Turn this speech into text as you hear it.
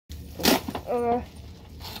Okay.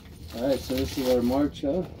 Alright, so this is our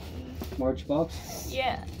March box.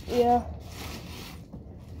 Yeah. Yeah.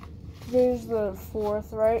 Today's the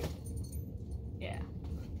 4th, right? Yeah.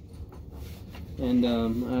 And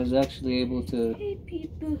I was actually able to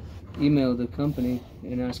email the company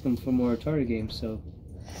and ask them for more Atari games, so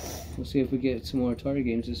we'll see if we get some more Atari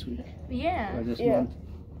games this week. Yeah. Or this month.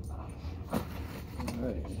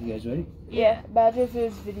 Alright, you guys ready? Yeah. Imagine if it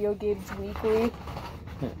was Video Games Weekly.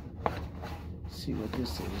 Let's see what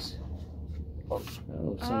this is. Oh,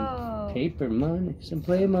 some Oh. paper money, some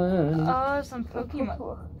play money. Oh, some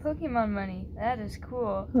Pokemon money. That is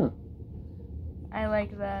cool. Huh. I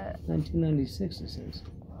like that. 1996 it says.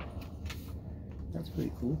 That's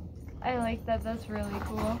pretty cool. I like that. That's really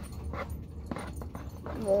cool.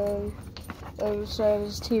 And then it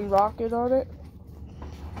says Team Rocket on it.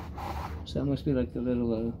 So that must be like the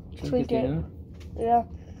little trinket Trinket. thing, huh? Yeah.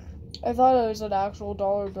 I thought it was an actual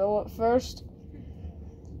dollar bill at first.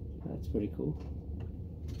 That's pretty cool.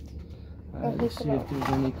 I'll Alright, let's pick see it if up. there's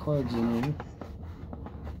any cards in here.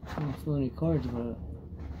 I don't feel any cards, but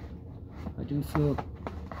I do feel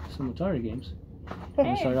some Atari games.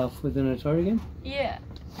 Want to start off with an Atari game? Yeah.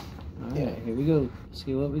 Alright, here we go.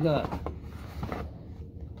 See what we got.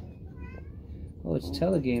 Oh, it's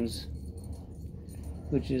Telegames,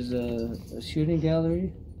 which is a shooting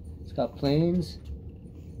gallery. It's got planes,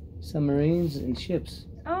 submarines, and ships.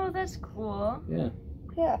 Oh, that's cool. Yeah.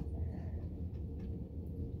 Yeah.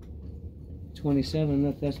 27,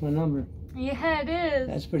 look, that's my number. Yeah, it is.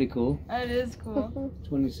 That's pretty cool. That is cool.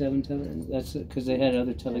 27, that's because they had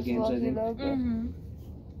other Telegames, I think. Mm-hmm.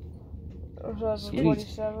 Sweet.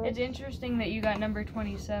 27. It's interesting that you got number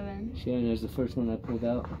 27. Sharon, there's the first one I pulled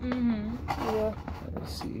out. Mm-hmm. Yeah.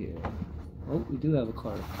 Let's see here. Oh, we do have a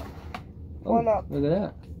card. Oh, One up. look at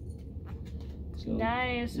that. So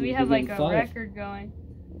Nice. we'll We be have like getting a 5. record going.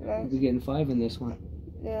 We'll be getting 5 in this one.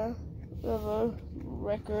 Yeah. We have a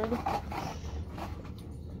record.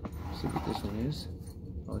 See what this one is.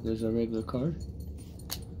 Oh, there's a regular card.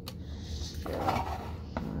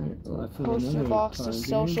 Alright, well, I feel Poster another box card to game.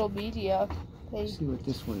 social media. Let's see what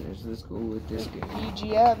this one is. Let's go with this game.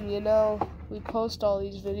 BGM, you know. We post all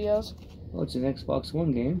these videos. Oh, it's an Xbox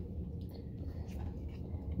One game.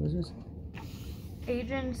 What is this?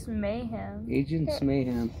 Agents Mayhem. Agents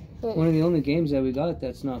Mayhem. One of the only games that we got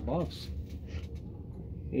that's not boxed.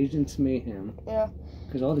 Agents Mayhem. Yeah.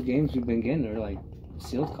 Because all the games we've been getting are like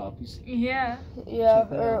sealed copies. Yeah. Yeah, Check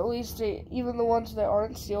that or out. at least even the ones that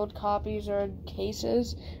aren't sealed copies are in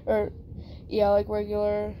cases. Or, yeah, like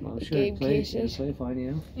regular Well, I'm sure game it play, cases. play fine,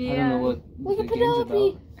 yeah. Yeah. I don't know what Look the at game's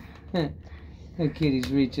Penelope. about. That kitty's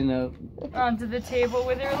reaching out. Onto the table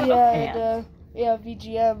with her little Yeah, hand. and, yeah,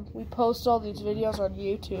 VGM. We post all these videos on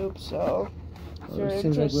YouTube, so if Well, you're it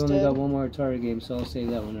seems like we only interested. got one more Atari game, so I'll save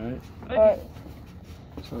that one, alright? Okay. Alright,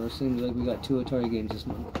 So it seems like we got 2 Atari games this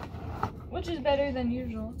month. Which is better than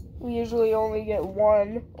usual. we usually only get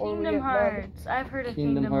one, or we Kingdom get Hearts. I've heard of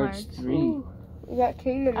Kingdom Hearts 3. none. Ooh, we got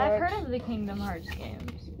Kingdom I've Hearts. heard of the Kingdom Hearts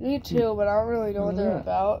games. Me too, but I don't really know what they're Yeah.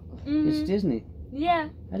 about. It's Disney. Yeah.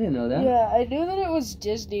 I didn't know that. Yeah, I knew that it was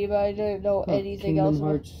Disney, but I didn't know Huh, anything Kingdom else.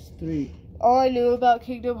 Hearts 3. All I knew about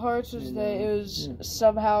Kingdom Hearts was And, that it was yeah.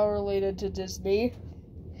 somehow related to Disney.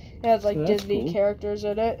 It has like So that's Disney cool. characters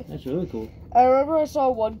in it. That's really cool. I remember I saw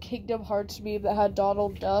one Kingdom Hearts meme that had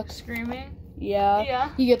Donald Duck. Screaming. Yeah. Yeah.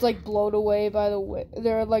 He gets like blown away by the wind.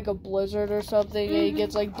 They're in like a blizzard or something, and he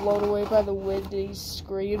gets like blown away by the wind and he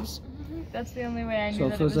screams. That's the only way I knew So it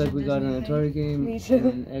that feels it was like a we got Disney an thing. Atari game Me too.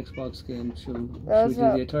 and an Xbox game. Should we do That's the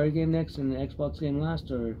Atari game next and the Xbox game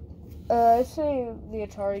last, or? I say the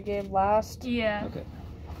Atari game last. Yeah. Okay.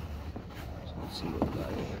 So let's see what we got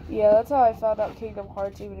here. Yeah, that's how I found out Kingdom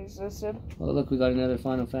Hearts even existed. Oh, look, we got another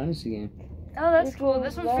Final Fantasy game. Oh, that's Which cool. one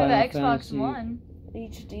This was one's for the that? Xbox Final Fantasy. One.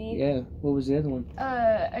 HD. Yeah, what was the other one?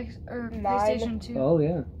 Or 9. PlayStation 2. Oh,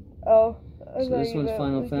 yeah. Oh. I So thought this you one's meant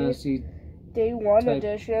Final we did Fantasy Day 1 type-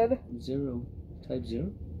 edition. 0, Type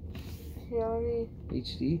 0, Yeah, let me.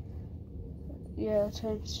 HD. Yeah,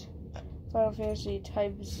 types. Final Fantasy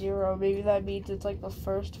Type 0. Maybe that means it's like the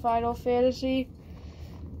first Final Fantasy.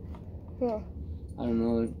 Huh. I don't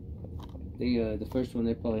know. The first one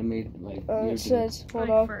they probably made like It years ago. says, hold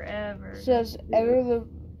Like on. forever. It says, Yeah.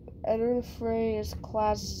 enter the phrase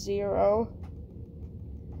class 0.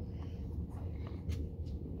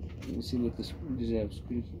 Let me see what this. Does it have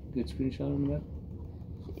good screenshot on the back?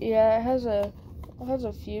 Yeah, it has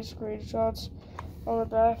a few screenshots on the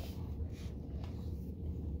back.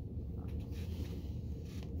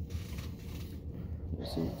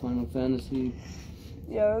 Let's see, Final Fantasy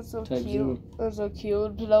Yeah, that's so Type cute. 0. That's so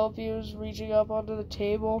cute. Penelope was reaching up onto the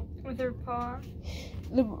table. With her paw.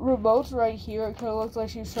 the remote's right here. It kind of looks like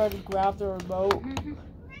she's trying to grab the remote.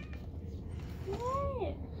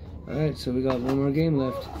 Alright, so we got one more game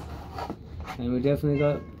left. And we definitely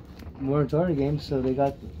got more Atari games, so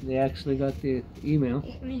they actually got the email.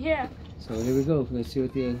 Yeah. So here we go. Let's see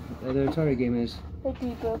what the other Atari game is. Hey,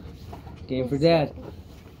 people. Game for Dad.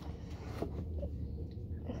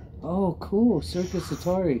 Oh, cool. Circus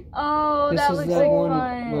Atari. Oh, This that is looks that like one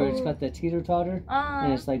fun. where it's got the teeter-totter,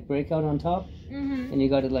 and it's like breakout on top, Mhm. and you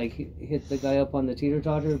gotta like hit the guy up on the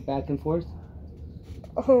teeter-totter back and forth.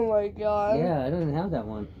 Oh my god. Yeah, I didn't have that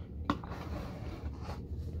one.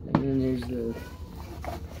 And then there's the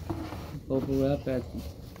bubble wrap at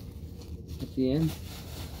the end.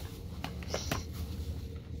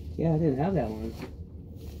 Yeah, I didn't have that one.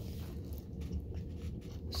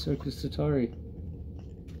 Circus Atari.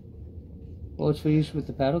 Well, it's for use with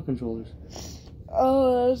the paddle controllers.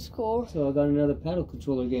 Oh, that's cool. So I got another paddle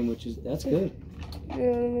controller game, that's good. Yeah,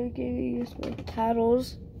 they gave you use my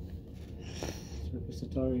paddles. Circus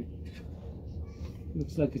Atari.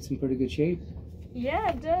 Looks like it's in pretty good shape. Yeah,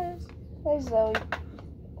 it does. Hi, Zoe.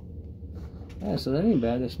 Yeah, so that ain't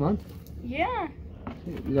bad this month. Yeah.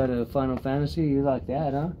 You got a Final Fantasy, you like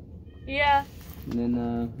that, huh? Yeah. And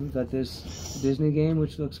then we got this Disney game,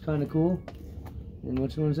 which looks kind of cool. And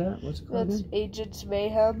which one's that? What's it called That's again? Agents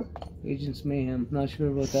Mayhem. Agents Mayhem. Not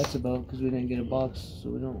sure what that's about because we didn't get a box, so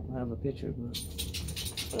we don't have a picture. But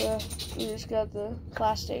Yeah, we just got the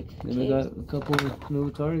plastic. then we got a couple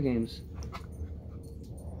new Atari games.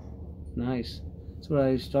 Nice. That's what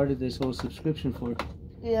I started this whole subscription for.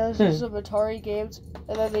 Yeah, it's just some Atari games.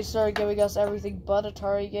 And then they started giving us everything but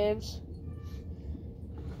Atari games.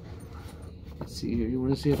 Let's see here. You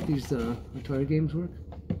want to see if these Atari games work?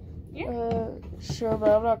 Sure, but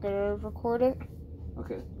I'm not gonna record it.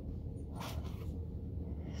 Okay.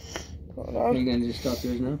 Hold Are on. you gonna just stop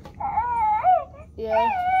yours now? Yeah.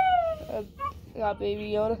 I got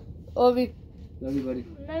Baby Yoda. Love you. Love you, buddy.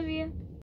 Love you.